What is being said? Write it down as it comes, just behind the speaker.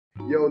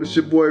Yo, this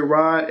your boy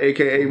Rod,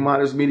 aka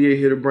Modest Media,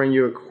 here to bring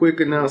you a quick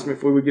announcement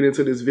before we get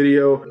into this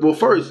video. Well,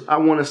 first, I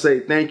want to say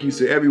thank you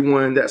to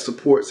everyone that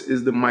supports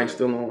Is the Mic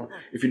Still On?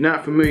 If you're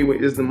not familiar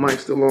with Is the Mic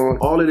Still On,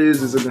 all it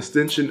is an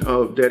extension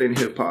of Dead End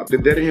Hip Hop. The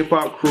Dead End Hip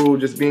Hop crew,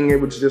 just being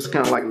able to just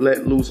kind of like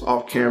let loose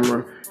off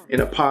camera in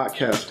a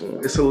podcast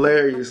form. It's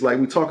hilarious. Like,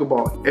 we talk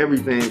about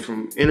everything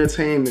from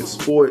entertainment,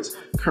 sports,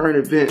 current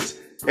events,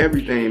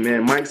 everything,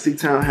 man. Mike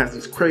C-Town has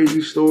these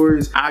crazy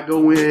stories. I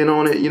go in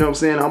on it, you know what I'm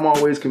saying? I'm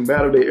always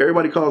combative.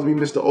 Everybody calls me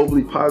Mr.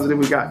 Overly Positive.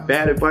 We got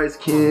Bad Advice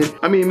Ken.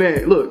 I mean,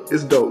 man, look,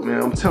 it's dope,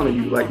 man. I'm telling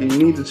you, like, you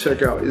need to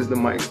check out Is the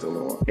Mic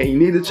Still On? And you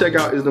need to check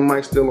out Is the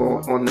Mic Still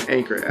On the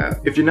Anchor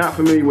app. If you're not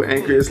familiar with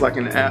Anchor, it's like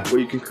an app where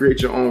you can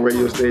create your own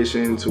radio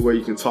station to where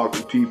you can talk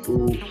to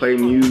people, play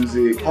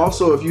music.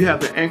 Also, if you have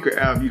the Anchor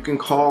app, you can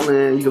call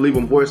in, you can leave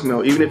a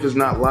voicemail. Even if it's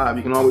not live,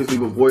 you can always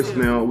leave a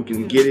voicemail. We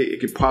can get it.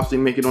 It could possibly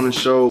make it on the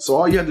show. So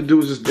all you have to do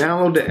is just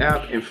download the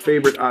app and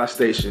favorite our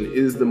station,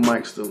 Is the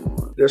Mic Still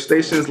On? There's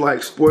stations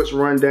like Sports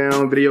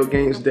Rundown, Video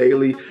Games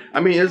Daily. I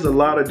mean, there's a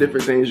lot of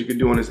different things you can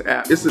do on this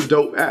app. It's a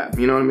dope app,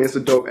 you know what I mean? It's a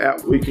dope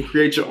app where you can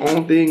create your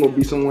own thing or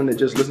be someone that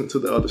just listens to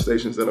the other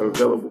stations that are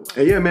available.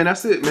 And yeah, man,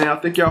 that's it, man. I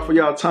thank y'all for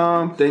y'all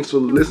time. Thanks for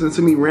listening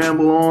to me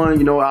ramble on.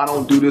 You know, I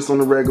don't do this on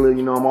the regular.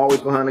 You know, I'm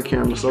always behind the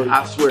camera. So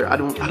I swear, I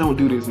don't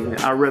do this, man.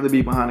 I'd rather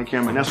be behind the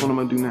camera. And that's what I'm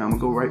gonna do now. I'm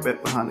gonna go right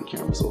back behind the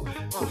camera. So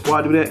before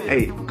I do that,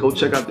 hey, go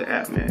check out the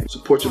app, man.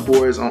 Support your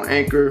boys on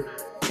Anchor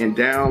and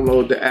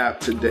download the app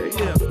today.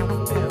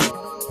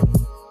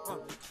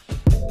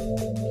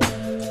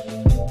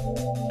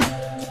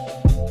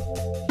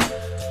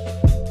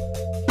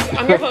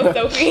 I'm your host,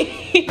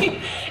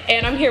 Sophie,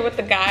 and I'm here with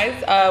the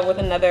guys with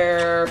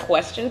another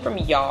question from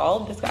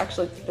y'all.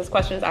 This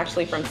question is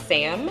actually from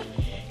Sam,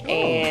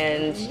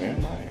 and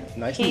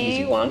Nice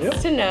he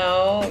wants to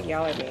know,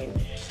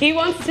 he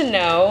wants to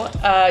know,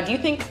 do you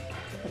think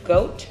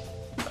GOAT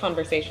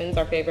conversations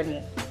are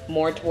favored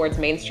more towards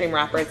mainstream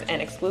rappers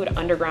and exclude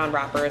underground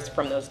rappers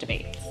from those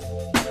debates?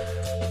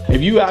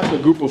 If you ask a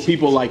group of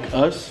people like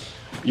us,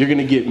 you're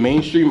gonna get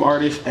mainstream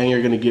artists and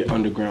you're gonna get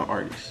underground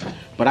artists.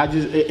 But I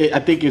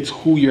think it's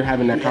who you're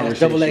having that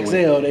conversation Double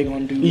XL, with. they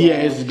gonna do. Yeah,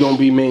 it's gonna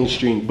be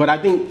mainstream. But I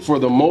think for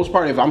the most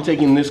part, if I'm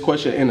taking this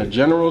question in a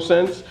general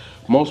sense,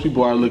 most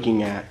people are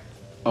looking at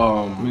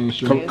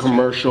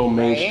commercial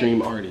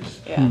mainstream artists.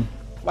 Yeah.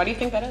 Why do you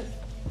think that is?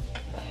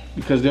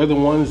 Because they're the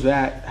ones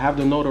that have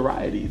the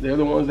notoriety. They're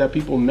the ones that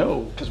people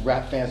know. Because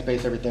rap fans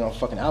base everything on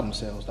fucking album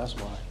sales. That's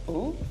why.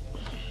 Ooh.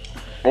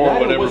 Or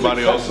what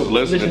everybody else is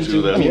listening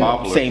to that's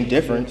popular. Same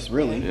difference,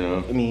 really.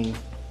 Yeah. I mean,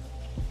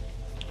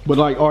 but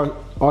like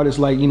artists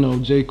like, you know,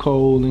 J.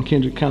 Cole and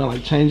Kendrick kind of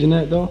like changing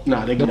that though?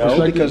 Nah, they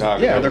no, because Nah,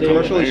 they're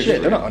commercial as mainstream.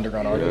 shit. They're not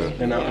underground artists. Yeah.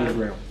 They're not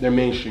underground. They're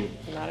mainstream.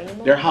 Not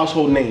anymore? They're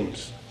household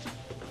names.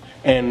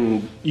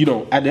 And, you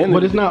know, at the end But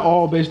of it's not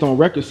all based on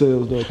record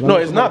sales though. No,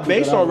 it's not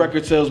based on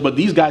record sales, but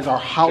these guys are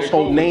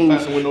household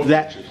names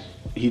that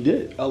he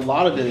did. A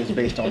lot of it is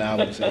based on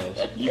album sales.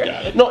 You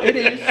got it. No, it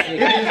is.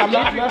 It is. I'm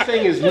not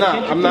saying it's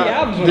not. I'm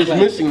not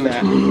dismissing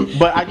that.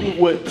 But I think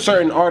with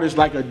certain artists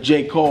like a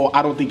J. Cole,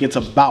 I don't think it's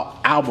about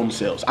album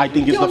sales. I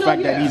think it's the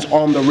fact that he's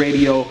on the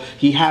radio,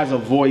 he has a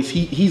voice,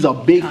 he's a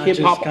big hip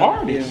hop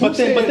artist. But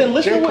then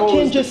listen to what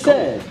Ken just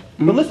said.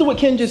 But listen to what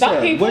Ken just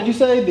said. What did you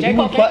say? That he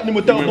went platinum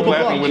with blah, blah,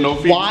 blah. with no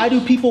features. Why do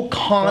people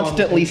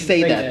constantly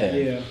say that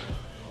then? Yeah.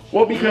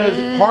 Well, because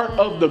part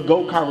of the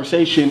GOAT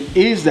conversation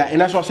is that,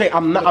 and that's what I'm saying.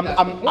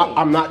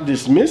 I'm not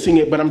dismissing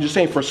it, but I'm just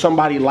saying for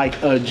somebody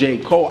like J.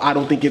 Cole, I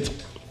don't think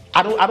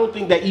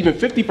that even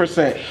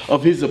 50%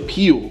 of his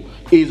appeal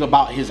is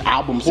about his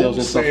album sales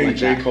and stuff like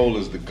J. that. Cole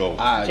is the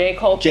GOAT? J.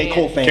 Cole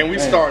fan. Can we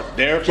start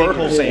there J. Cole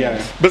first?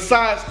 fans.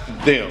 Besides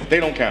them, they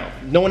don't count.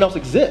 No one else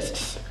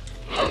exists.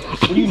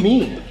 What do you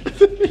mean?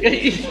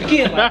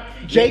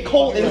 J.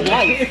 Cole is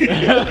life.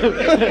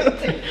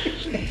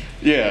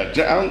 Yeah,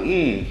 I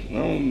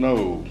don't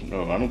know.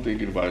 No, I don't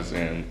think anybody's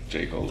saying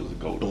J. Cole is a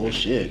GOAT.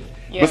 Bullshit.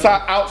 Yeah.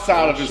 Besides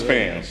outside of his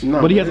fans.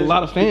 No, But he has a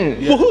lot of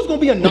fans. Well, who's gonna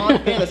be a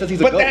non-fan that says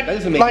he's a But GOAT? That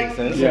doesn't make any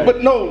sense.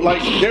 But no,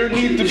 like there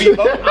needs to be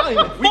other. I don't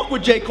even fuck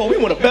with J. Cole. He's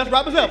one of the best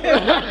rappers ever.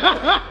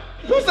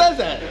 Who says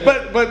that?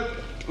 But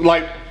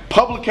like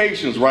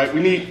publications, right?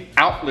 We need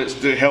outlets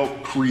to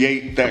help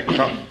create that,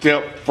 to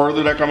help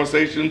further that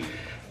conversation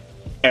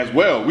as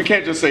well. We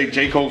can't just say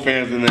J. Cole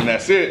fans and then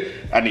that's it.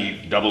 I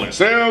need Double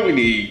XL. We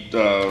need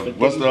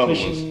what's the other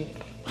ones?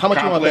 How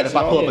much you want to bet if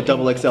I pull up a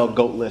Complex, double XL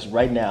GOAT list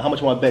right now? How much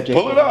you want to bet, J.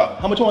 Pull it up.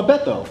 How much you want to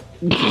bet though?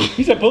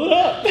 He said, pull it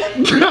up.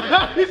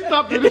 He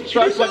stopped in his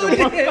tracks like a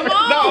Come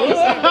on. We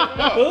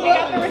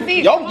got the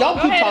receipt. Y'all Go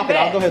keep ahead talking. and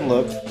I'll go bet. ahead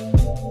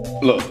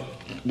and look. Look,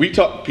 we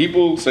talk.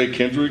 People say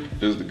Kendrick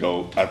is the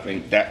GOAT. I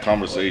think that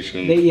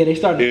conversation They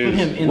started to put is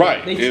him in.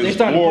 right. They It's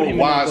started to more put him in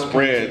that GOAT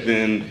widespread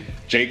than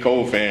J.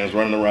 Cole fans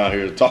running around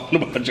here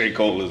talking about J.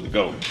 Cole as the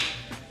GOAT.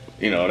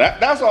 You know,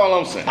 that's all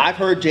I'm saying. I've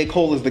heard J.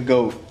 Cole is the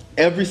GOAT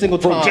every single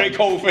time. From J.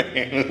 Cole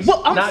fans.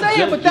 Well, I'm Not saying,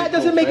 just but that J.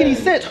 doesn't Cole make any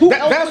fans. sense. Who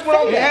else That's would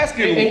what say I'm that?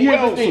 asking. And Who here's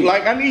the else? thing.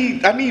 Like, I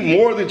need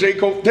more than J.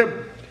 Cole.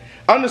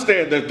 I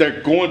understand that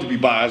they're going to be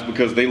biased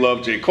because they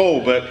love J.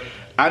 Cole, but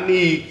I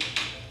need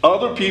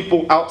other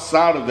people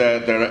outside of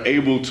that are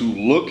able to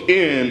look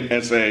in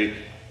and say,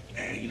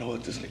 man, you know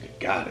what, this nigga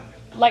got it.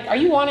 Like, are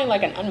you wanting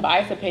like an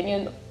unbiased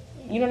opinion?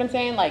 You know what I'm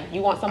saying? Like,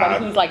 you want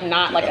somebody who's like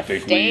not like a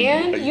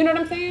stan? You know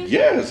what I'm saying?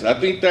 Yes, I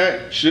think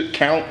that should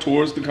count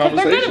towards the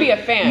conversation. They're gonna be a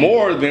fan.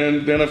 More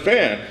than a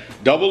fan.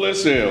 Double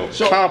SL,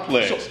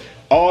 Complex,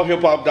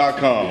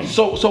 allhiphop.com.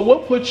 So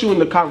what puts you in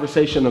the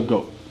conversation of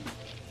GOAT?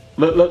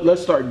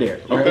 Let's start there.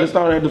 Right? Okay. Let's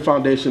start at the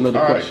foundation of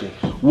the question.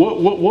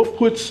 What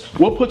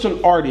puts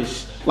an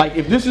artist, like,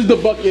 if this is the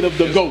bucket of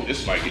the GOAT,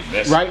 This might get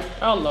messy. right?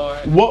 Oh Lord.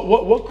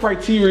 What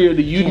criteria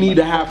do you need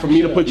to have for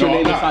me to put your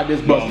name inside this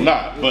bucket? No,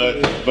 I'm not.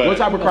 But What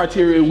type of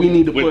criteria we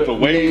need to with the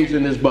put way names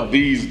in this bucket?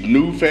 these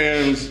new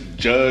fans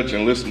judge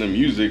and listen to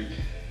music,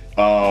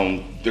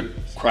 the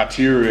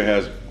criteria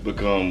has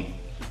become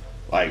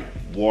like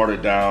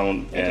watered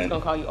down. They're just And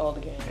gonna call you old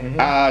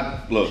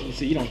again. look,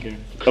 See, you don't care.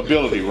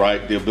 ability,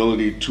 right? The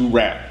ability to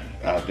rap,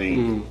 I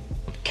think,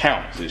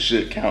 counts. It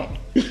should count.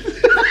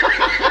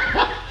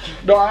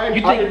 No, I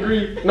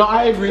agree. No,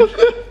 I agree.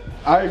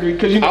 I agree.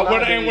 Because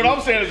And what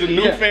I'm saying is the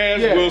new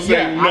fans will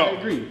say no.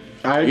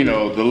 I agree. You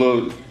know, the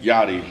little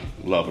Yachty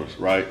lovers,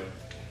 right?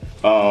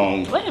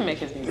 Let him make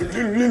his music.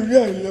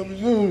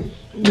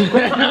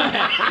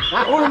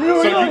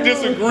 So you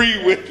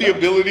disagree with the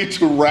ability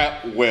to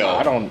rap well?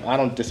 I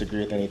don't disagree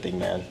with anything,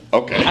 man.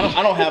 Okay.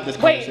 I don't have this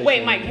conversation.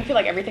 Wait, Mike. You feel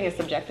like everything is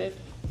subjective?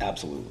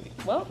 Absolutely.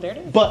 Well, there it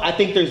is. But I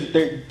think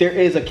there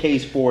is a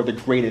case for the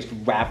greatest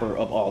rapper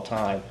of all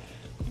time.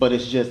 But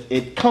it's just,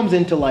 it comes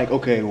into like,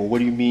 okay, well, what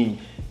do you mean,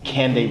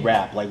 can they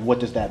rap? Like, what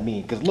does that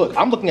mean? Because look,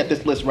 I'm looking at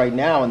this list right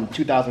now. In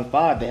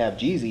 2005, they have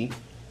Jeezy.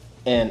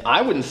 And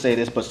I wouldn't say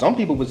this, but some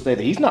people would say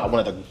that he's not one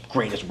of the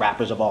greatest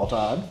rappers of all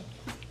time.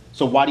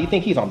 So why do you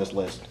think he's on this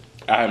list?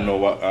 I don't know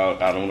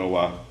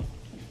why.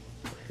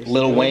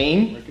 Lil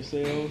Wayne? Record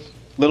sales.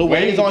 Lil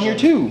Wayne's on here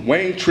too.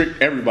 Wayne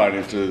tricked everybody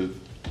into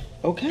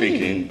Okay.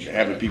 thinking,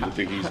 having people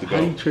think he's the How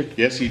you GOAT. trick-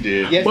 Yes, he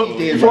did. Yes, But he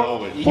did. for,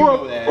 bro. You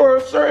know that. for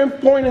a certain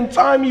point in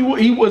time, he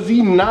was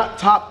he not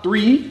top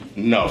 3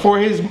 No. for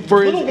his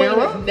Lil Wayne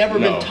era? has never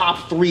No. been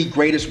top 3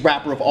 greatest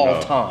rapper of all No.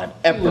 time,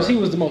 ever. He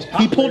was the most He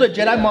popular. pulled a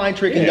Jedi mind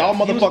trick and y'all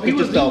motherfuckers he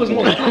was just fell for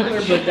more it.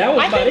 popular, but that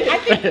was I about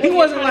think it. He what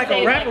wasn't you're like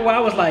trying a to say rapper where I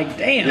was like,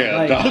 damn. Yeah,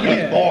 like, no. Look at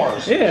his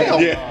bars. Yeah.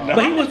 Hell Yeah, no. no.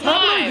 But he was Time.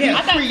 popular. He's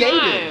At that creative.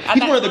 time. At He's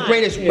that one of the time.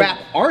 greatest rap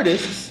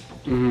artists.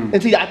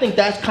 And see, I think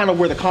that's kind of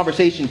where the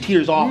conversation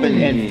teeters off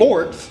and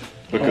forks.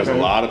 Because a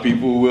lot of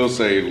people will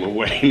say Lil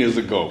Wayne is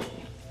a GOAT.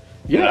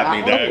 Yeah, And I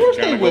think of that course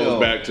they kind of will. goes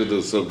back to the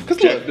Because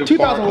subjective look,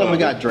 2011 we part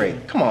got of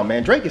Drake. Come on,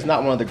 man. Drake is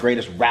not one of the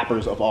greatest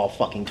rappers of all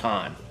fucking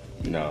time.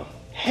 it. No.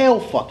 Hell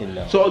fucking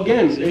no. So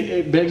again,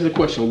 it begs the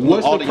question: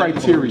 what's All the the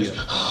criteria?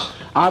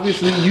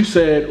 Obviously, you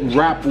said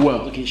rap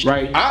well,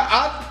 right?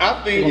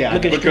 I think Yeah.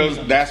 Look at because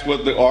that's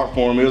what the art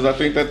form is, I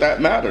think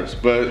that matters.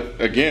 But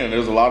again,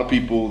 there's a lot of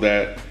people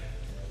that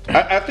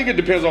I think it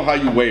depends on how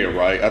you weigh it,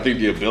 right? I think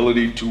the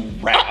ability to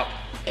rap,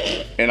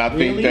 and I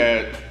think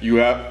that you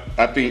have,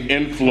 I think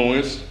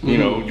influence, you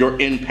know, your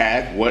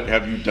impact. What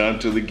have you done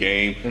to the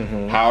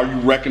game? How are you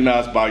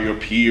recognized by your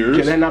peers?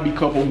 Can that not be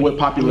coupled with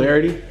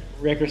popularity?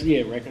 Record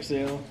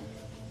sale.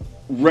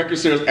 Record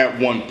sales at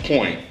one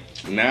point.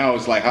 Now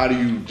it's like, how do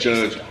you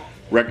judge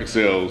record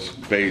sales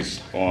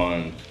based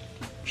on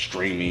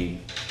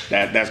streaming?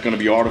 That's going to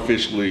be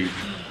artificially,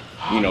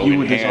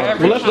 enhanced.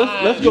 Well,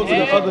 let's go to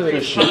the other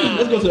let's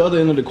go to the other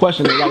end of the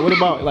question. Like, what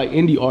about like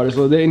indie artists?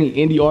 Are there any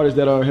indie artists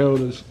that are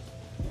held as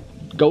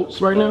GOATs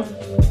right now?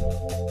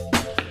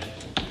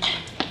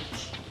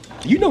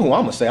 You know who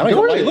I'm gonna say. I don't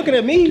know why you're looking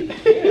at me.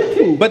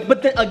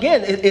 But then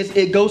again,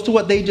 it goes to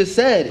what they just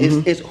said.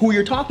 It's who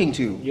you're talking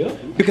to.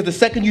 Yep. Because the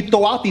second you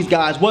throw out these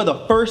guys, what are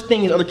the first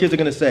things other kids are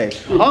gonna say?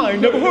 I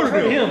ain't never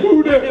heard of him.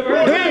 Who that? Never heard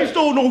of They him. ain't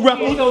stole no He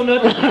records. ain't know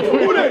nothing.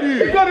 Who that is?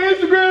 You got an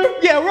Instagram?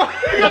 Yeah,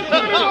 right.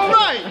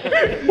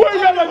 right. Boy,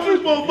 you got like this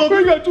motherfucker.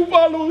 You got 2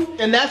 followers.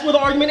 And that's where the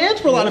argument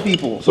ends for a lot of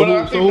people. But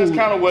I think that's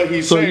kind of what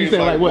he's so saying. you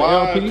saying It's like what,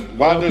 why, LP?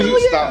 why does LP?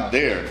 it stop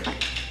there?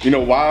 You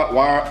know,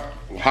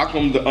 how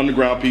come the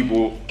underground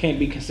people Can't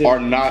be considered. are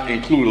not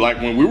included? Like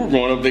when we were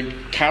growing up, they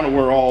kind of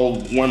were all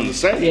one and the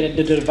same. Yeah,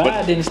 the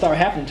divide didn't start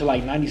happening until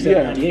like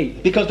 97,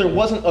 98. Because there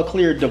wasn't a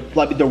clear, there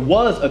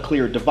was a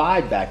clear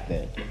divide back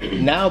then.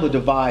 Now the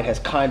divide has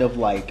kind of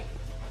like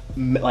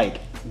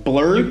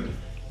blurred,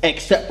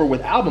 except for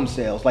with album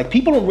sales. Like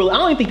people don't really, I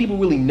don't even think people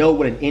really know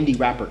what an indie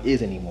rapper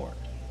is anymore.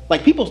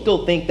 Like people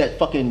still think that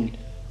fucking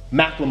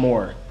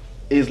Macklemore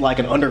is like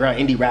an underground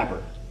indie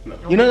rapper.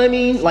 You know what I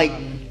mean? Like,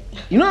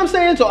 you know what I'm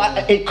saying? So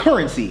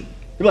Currency,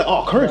 you're like,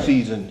 oh,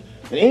 Currency's an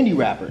indie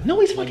rapper. No,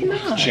 he's fucking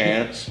not.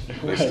 Chance,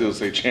 they still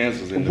say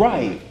Chance is in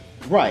Right.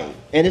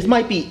 And this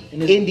might be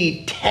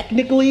indie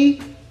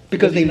technically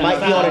because they might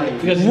be on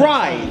it. Because it's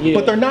Right. not, yeah.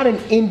 But they're not an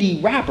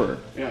indie rapper.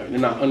 Yeah, you're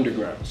not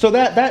underground. So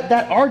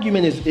that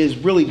argument is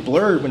really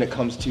blurred when it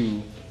comes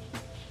to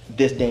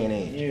this day and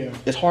age. Yeah.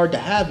 It's hard to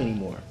have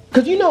anymore.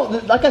 Because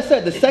like I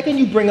said, the second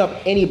you bring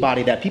up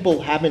anybody that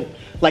people haven't,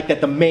 like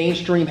that the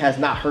mainstream has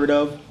not heard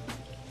of,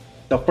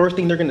 the first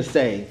thing they're gonna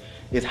say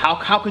is how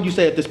can you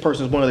say that this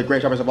person is one of the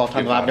greatest rappers of all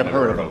time if I've never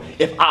heard of him?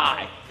 If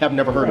I have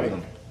never heard of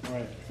him.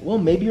 well,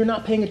 maybe you're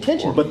not paying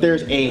attention, but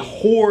there's a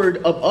horde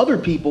of other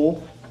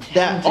people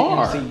that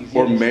are. MCs,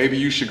 Or yes. maybe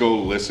you should go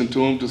listen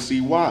to him to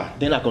see why.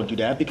 They're not gonna do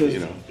that because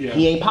You know.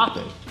 he ain't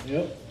popping.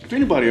 Yep. If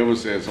anybody ever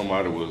said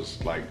somebody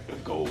was like a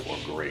GOAT or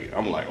great,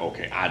 I'm like,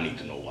 okay, I need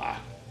to know why.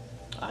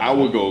 I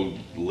would go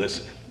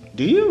listen.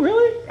 Do you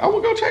really? I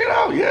would go check it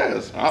out.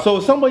 Yes. So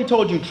if somebody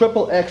told you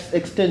Triple X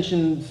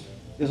Extensions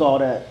is all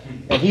that,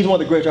 and he's one of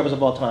the greatest rappers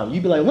of all time,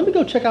 you'd be like, let me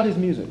go check out his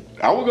music.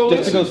 I would go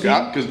Just to listen go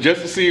see? because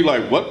just to see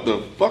like what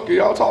the fuck are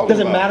y'all talking Does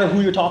it about? matter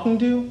who you're talking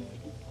to?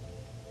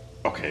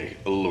 Okay,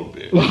 a little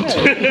bit.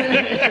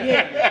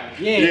 Yeah.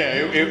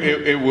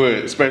 It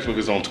would, especially if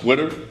it's on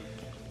Twitter.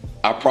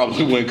 I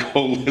probably wouldn't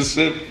go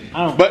listen.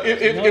 I don't- But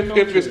if no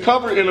it's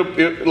covered in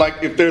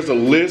if there's a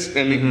list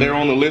and they're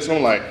on the list,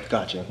 I'm like,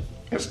 Gotcha.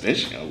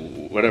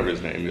 Extension, whatever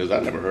his name is,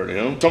 I never heard of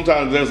him.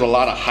 Sometimes there's a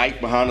lot of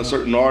hype behind a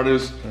certain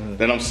artist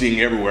that I'm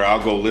seeing everywhere.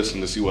 I'll go listen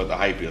to see what the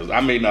hype is.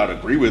 I may not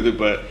agree with it,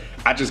 but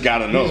I just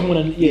gotta know.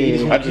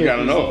 I just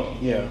gotta know.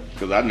 Yeah.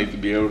 Because I need to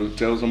be able to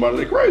tell somebody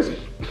they're crazy.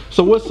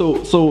 So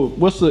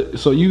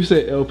you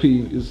said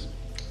LP is.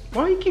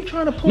 Why do you keep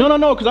trying to pull?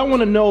 No, because I want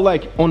to know,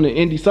 like, on the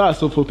indie side,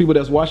 so for people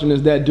that's watching this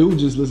that do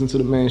just listen to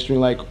the mainstream,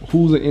 like,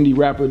 who's an indie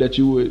rapper that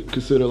you would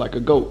consider, like, a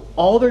GOAT?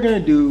 All they're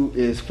gonna do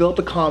is fill up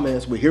the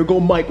comments with, here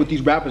go Mike with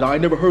these rappers I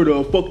ain't never heard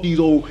of, fuck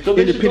these old So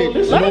they should go independent,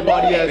 listen.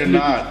 nobody They're has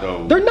not,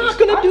 though. They're not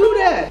gonna do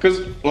that.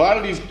 Because a lot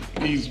of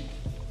these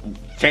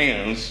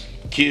fans,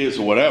 kids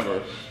or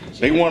whatever,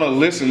 they want to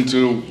listen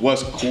to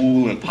what's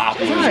cool and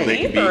popular Right. they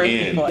can Neighbors, be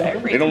in. people,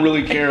 everything. They don't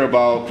really care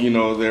about,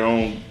 their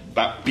own,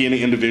 about being an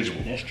individual.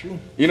 That's true.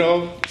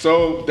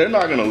 So they're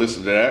not gonna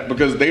listen to that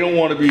because they don't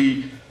want to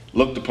be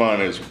looked upon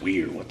as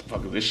weird. What the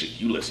fuck is this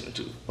shit you listening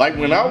to? Like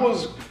when I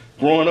was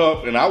growing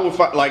up and I would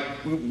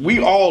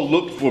we all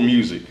looked for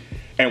music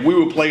and we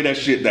would play that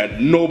shit that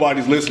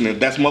nobody's listening.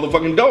 That's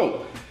motherfucking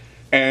dope.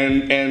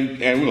 And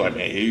we're like,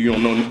 man, you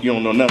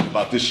don't know nothing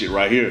about this shit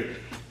right here.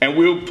 And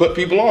we'll put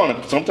people on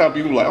it. Sometimes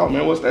people are like, oh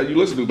man, what's that you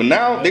listen to? But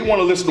now they want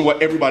to listen to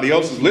what everybody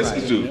else is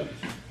listening to.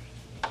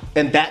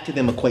 And that to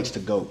them equates to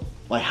GOAT.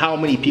 Like how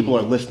many people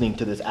are listening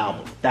to this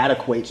album? That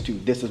equates to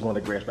this is one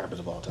of the greatest rappers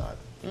of all time.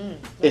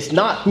 It's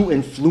not who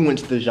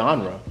influenced the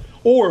genre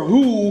or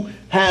who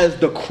has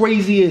the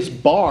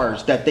craziest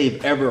bars that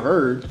they've ever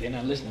heard. They're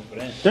not listening for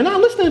that. They're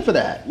not listening for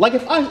that. Like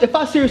if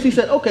I seriously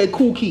said, okay,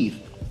 Kool Keith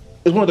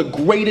is one of the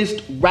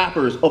greatest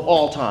rappers of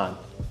all time.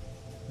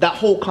 That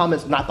whole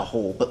comments, not the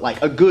whole, but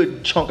like a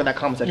good chunk of that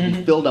comment section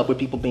be filled up with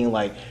people being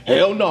like,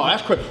 hell no,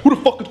 that's crazy. Who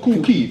the fuck is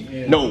Kool Keith?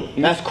 Yeah. No,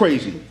 that's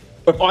crazy.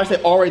 If I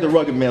say R.A. the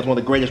Rugged Man is one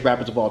of the greatest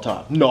rappers of all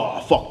time,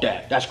 no, fuck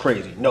that. That's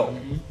crazy. No.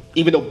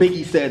 Even though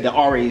Biggie said that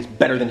R.A. is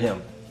better than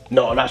him.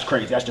 No, that's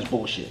crazy. That's just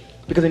bullshit.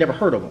 Because they never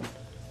heard of him.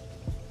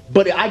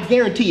 But I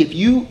guarantee if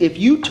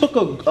you took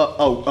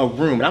a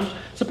room, and I'm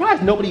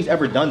surprised nobody's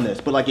ever done this,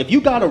 but like if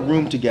you got a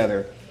room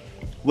together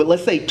with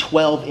let's say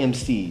 12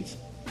 MCs,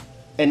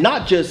 and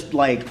not just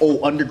like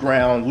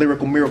underground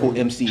lyrical miracle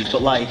MCs,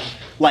 but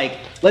like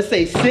let's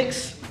say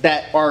 6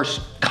 that are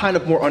kind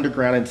of more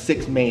underground and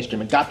 6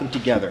 mainstream, and got them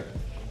together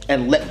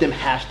and let them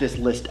hash this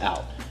list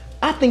out.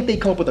 I think they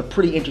come up with a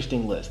pretty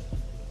interesting list.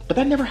 But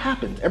that never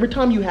happens. Every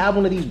time you have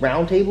one of these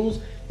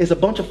roundtables, it's a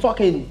bunch of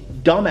fucking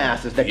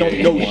dumbasses that don't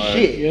know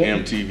shit.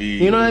 MTV.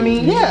 You know what I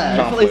mean?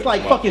 Yeah. It's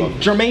like fucking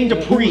Jermaine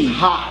Dupri.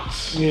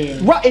 Hot. Yeah.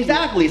 Right,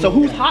 exactly. So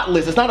who's hot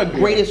list? It's not a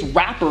greatest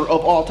rapper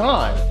of all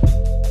time.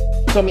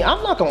 So I mean,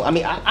 I'm not gonna. I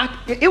mean,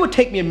 it would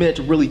take me a minute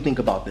to really think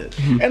about this.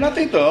 And I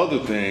think the other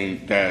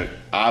thing that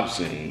I've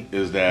seen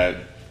is that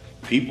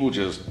people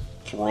just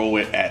throw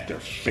it at their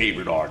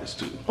favorite artist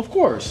too. Of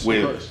course.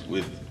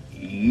 With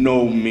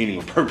no meaning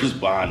or purpose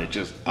behind it,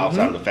 just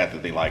outside of the fact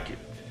that they like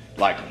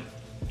them.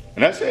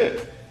 And that's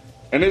it.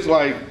 And it's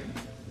like,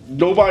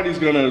 nobody's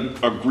gonna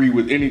agree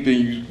with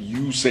anything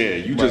you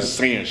said. You just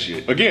saying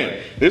shit.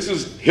 Again, this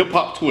is hip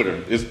hop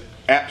Twitter. It's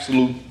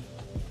absolute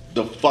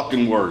the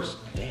fucking worst.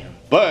 Damn.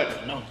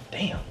 But, No.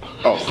 Damn.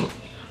 oh,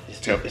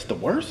 It's the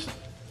worst.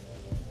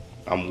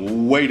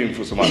 I'm waiting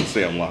for somebody to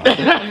say I'm lying.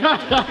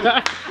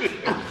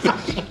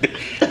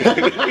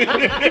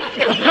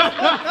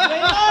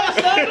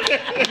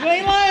 You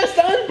ain't lying,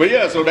 son. But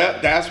yeah, so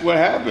that's what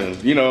happens,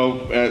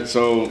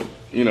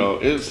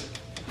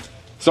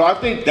 so I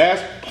think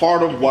that's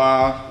part of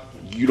why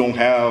you don't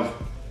have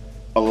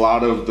a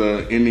lot of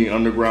the indie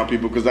underground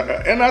people,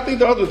 and I think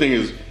the other thing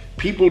is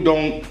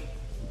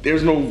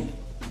there's no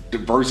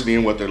diversity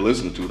in what they're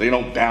listening to. They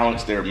don't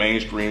balance their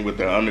mainstream with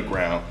their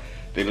underground.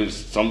 They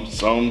just some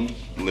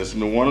listen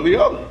to one or the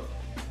other.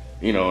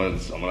 And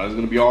some of that's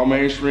gonna be all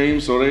mainstream,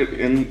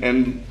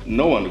 and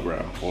no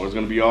underground, or it's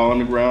gonna be all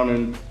underground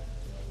and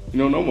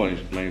no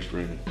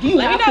mainstream. Do you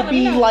Let me have know, to let me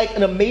be know. like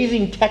an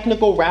amazing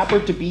technical rapper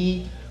to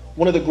be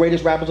one of the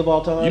greatest rappers of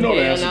all time? You know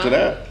the Yeah, answer no. to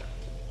that.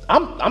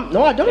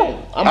 No, I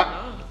don't.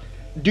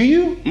 Do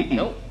you?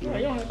 Nope.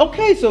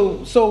 Okay,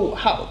 so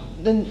how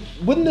then?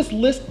 Wouldn't this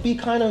list be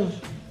kind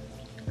of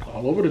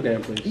All over the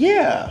damn place.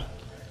 yeah?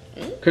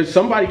 Because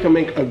somebody can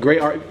make a great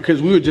art.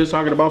 Because we were just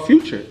talking about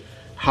Future,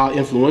 how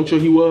influential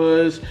he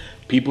was.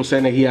 People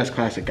saying that he has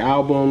classic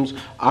albums.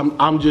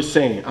 I'm just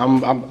saying. But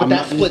I'm that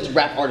not, splits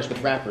rap artist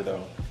with rapper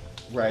though,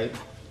 right?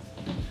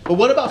 But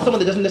what about someone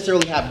that doesn't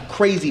necessarily have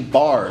crazy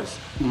bars,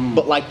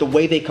 but like the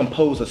way they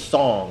compose a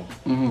song?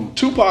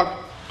 Tupac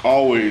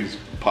always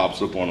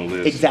pops up on a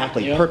list.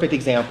 Exactly, Yeah. perfect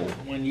example.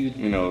 When you,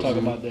 know, talk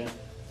about that.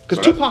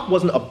 Because Tupac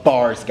wasn't a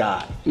bars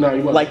guy. No, he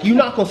wasn't. Like you're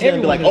not gonna sit there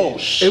and be like, Everyone oh knew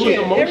shit. It was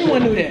emotional.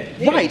 Everyone knew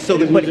that. Yeah. Right. So,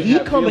 His but music he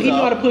had comes. But he He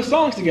knew how to put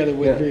songs together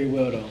with very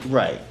well though.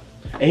 Right.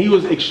 and he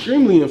was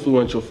extremely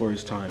influential for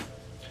his time.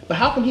 But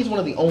how come he's one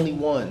of the only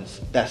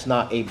ones that's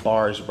not a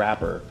bars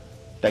rapper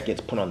that gets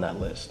put on that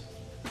list?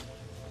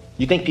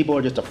 You think people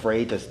are just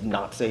afraid to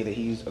not say that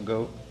he's a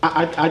GOAT?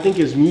 I think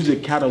his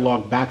music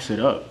catalog backs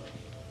it up.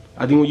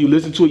 I think when you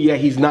listen to it, yeah,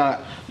 he's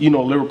not,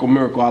 lyrical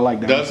miracle. I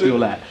like that. Does I feel it?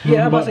 that.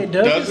 Yeah, I'm about But to say,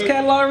 does does his it?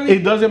 catalog really?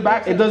 it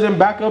doesn't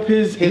back up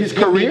his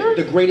career.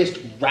 The greatest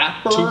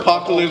rapper. of all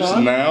Tupacalypse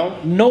time? now.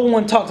 No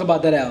one talks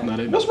about that album. No,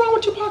 they What's don't. wrong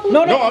with Tupac?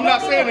 No, No, I'm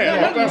not saying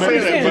that. I'm not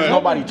saying that, but-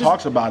 Nobody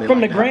talks about it. From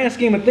like the that. grand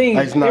scheme of things,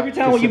 It's not every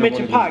time when you considered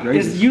mention one of Pac,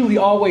 his it's greatest. usually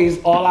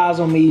always All Eyes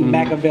on Me,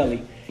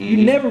 Machiavelli.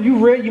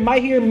 You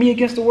might hear Me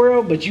Against the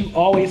World, but you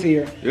always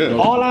hear Yeah.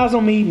 All Eyes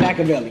on Me,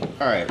 Machiavelli.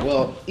 All right.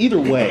 Well,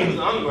 either way,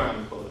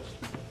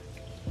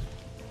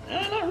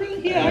 Not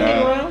really. Yeah, I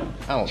get around.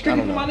 I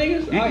Strictly don't for my know.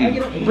 niggas. I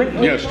get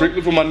around. Yeah,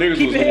 Strictly for My Niggas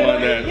Keep was your the head one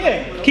up. that.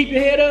 Yeah, keep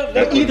your head up.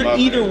 That was Either my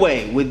either bad.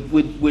 way,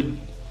 would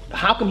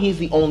how come he's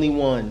the only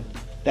one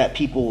that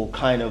people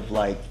kind of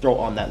like throw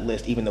on that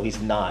list, even though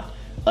he's not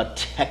a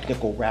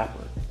technical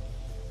rapper?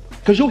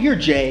 Because you'll hear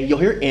Jay, you'll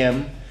hear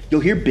M,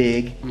 you'll hear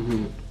Big,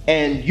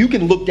 and you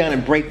can look down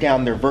and break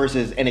down their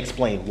verses and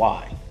explain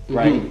why.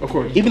 Right? Of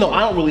course. Even though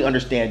I don't really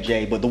understand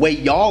Jay, but the way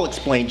y'all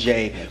explain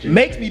Jay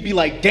makes me be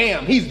like,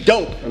 damn, he's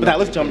dope. But I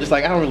listen to him, I'm just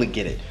like, I don't really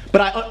get it.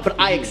 But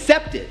I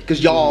accept it,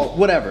 because y'all,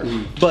 whatever.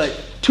 But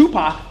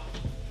Tupac,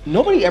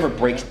 nobody ever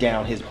breaks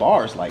down his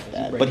bars like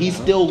that. But he's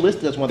still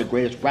listed as one of the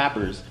greatest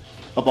rappers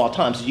of all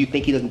time. So you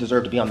think he doesn't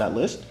deserve to be on that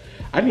list?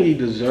 I think he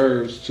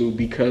deserves to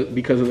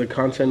because of the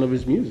content of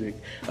his music.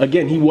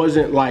 Again, he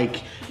wasn't like,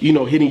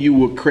 hitting you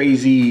with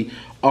crazy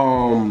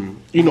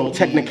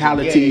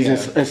technicalities Yeah.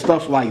 And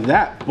stuff like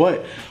that.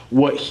 But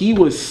what he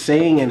was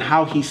saying and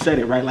how he said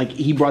it, right? Like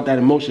he brought that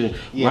emotion.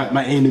 Yeah.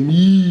 My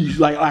enemies,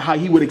 like how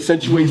he would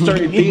accentuate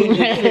certain things.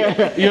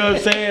 You know what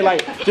I'm saying?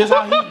 Like just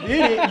how he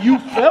did it, you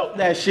felt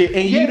that shit,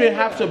 and you didn't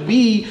have to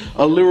be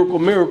a lyrical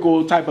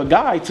miracle type of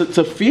guy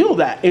to feel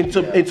that and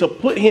to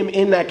put him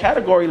in that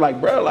category.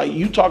 Like, bro, like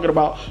you talking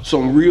about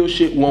some real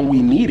shit when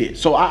we need it.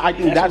 So I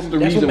think that's the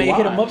that's reason what made why.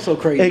 hit him up so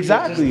crazy.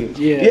 Exactly. Just-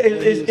 yeah.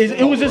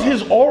 It was just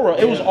his aura.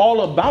 It was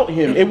all about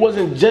him. It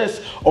wasn't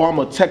just, oh, I'm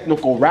a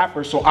technical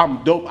rapper, so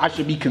I'm dope. I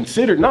should be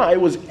considered. Nah, it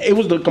was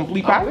the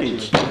complete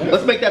package.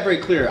 Let's make that very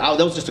clear. That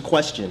was just a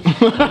question.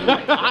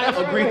 I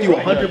agree with you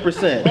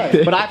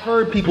 100%. But I've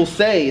heard people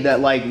say that,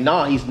 like,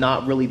 nah, he's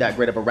not really that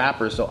great of a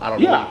rapper, so I don't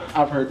know. Yeah,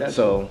 I've heard that.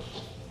 So,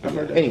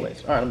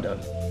 anyways, all right, I'm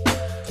done.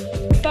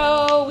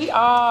 So we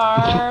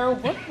are.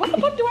 What the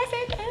fuck do I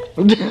say at the end?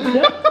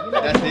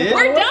 That's it?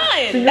 We're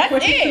done. That's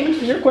question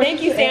it.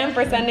 Thank you, Sam,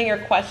 for sending your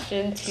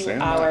question to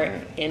Sam, our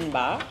man.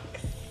 inbox.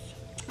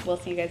 We'll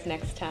see you guys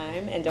next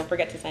time, and don't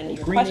forget to send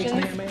your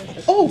questions.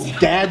 Oh,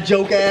 dad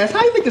joke ass.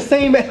 How you make the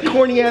same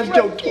corny ass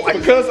joke twice?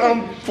 Because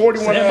I'm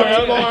 41 and a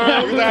half,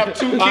 because I have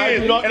 2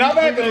 kids, and I've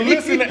had to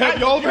listen to how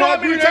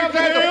many times I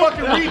had to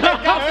fucking read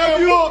that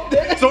goddamn book.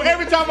 So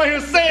every time I hear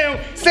Sam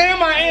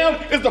I am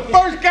is the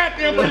first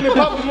goddamn thing that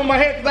pops up in my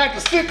head because I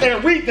have to sit there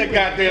and read that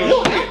goddamn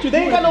shit.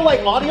 They ain't got no like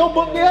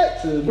audiobook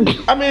yet?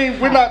 I mean,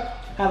 we're not.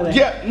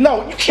 Yeah,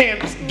 no, you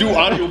can't do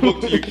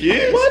audiobook to your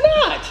kids. Why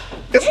not?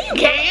 You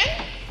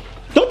can.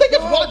 Don't they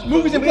just watch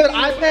movies and play on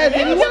iPads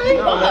anyway?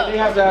 No, man, they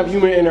have to have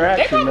human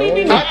interaction,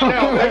 They probably man.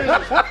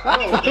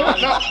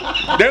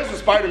 There's a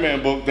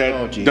Spider-Man book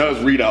that Jesus.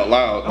 does read out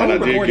loud that I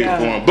did get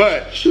for him,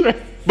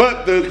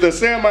 but the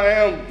Sam I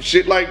Am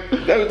shit, like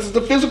that's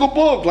the physical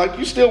book. Like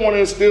you still want to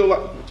instill.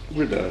 Like,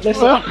 we're done. Go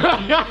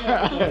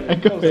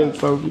ahead,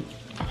 Sophie.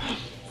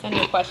 Send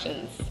your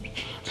questions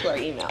to our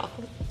email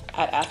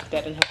at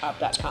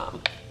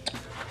askdeadandhiphop.com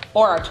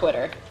or our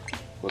Twitter,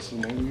 What's the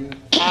name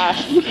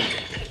again?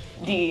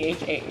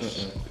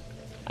 AskDEHH.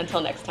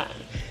 Until next time.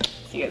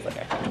 See you guys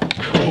later.